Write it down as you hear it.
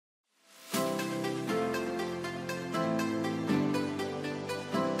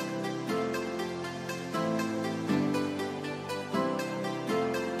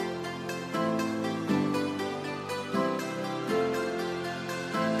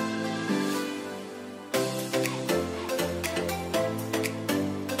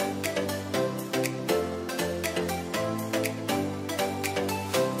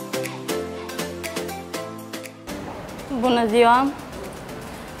Bună ziua!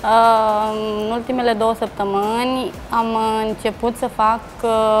 În ultimele 2 săptămâni am început să fac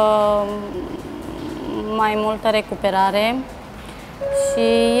mai multă recuperare și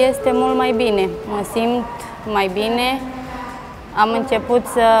este mult mai bine. Mă simt mai bine. Am început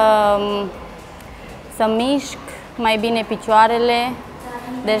să mișc mai bine picioarele.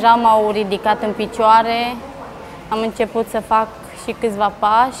 Deja m-au ridicat în picioare. Am început să fac și câțiva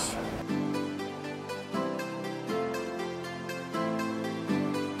pași.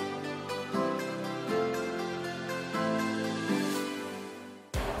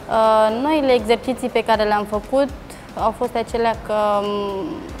 Noile exerciții pe care le-am făcut au fost acelea că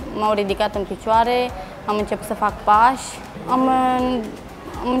m-au ridicat în picioare, am început să fac pași, am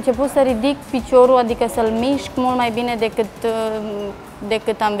început să ridic piciorul, adică să-l mișc mult mai bine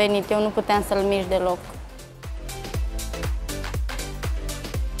decât am venit. Eu nu puteam să-l mișc deloc.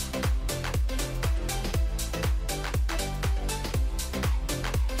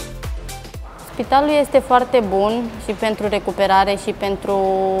 Spitalul este foarte bun și pentru recuperare și pentru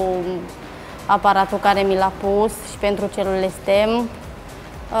aparatul care mi l-a pus și pentru celulele STEM.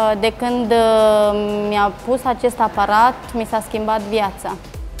 De când mi-a pus acest aparat, mi s-a schimbat viața.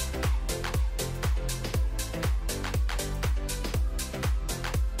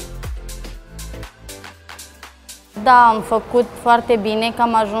 Da, am făcut foarte bine că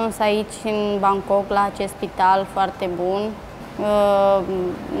am ajuns aici în Bangkok la acest spital foarte bun.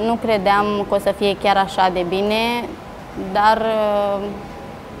 Nu credeam că o să fie chiar așa de bine, dar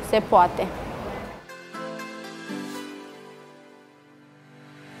se poate.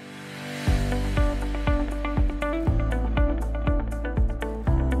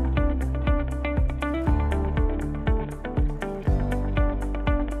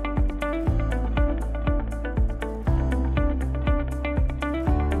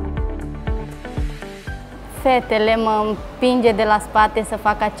 Fetele mă împinge de la spate să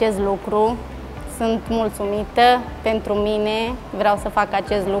fac acest lucru. Sunt mulțumită pentru mine, vreau să fac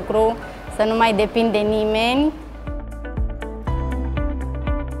acest lucru, să nu mai depind de nimeni.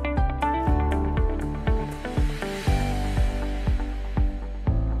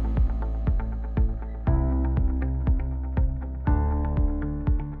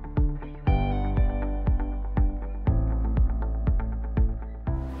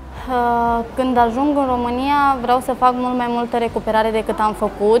 Când ajung în România, vreau să fac mult mai multă recuperare decât am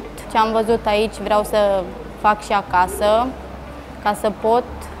făcut. Ce am văzut aici vreau să fac și acasă, ca să pot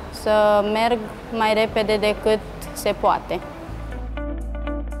să merg mai repede decât se poate.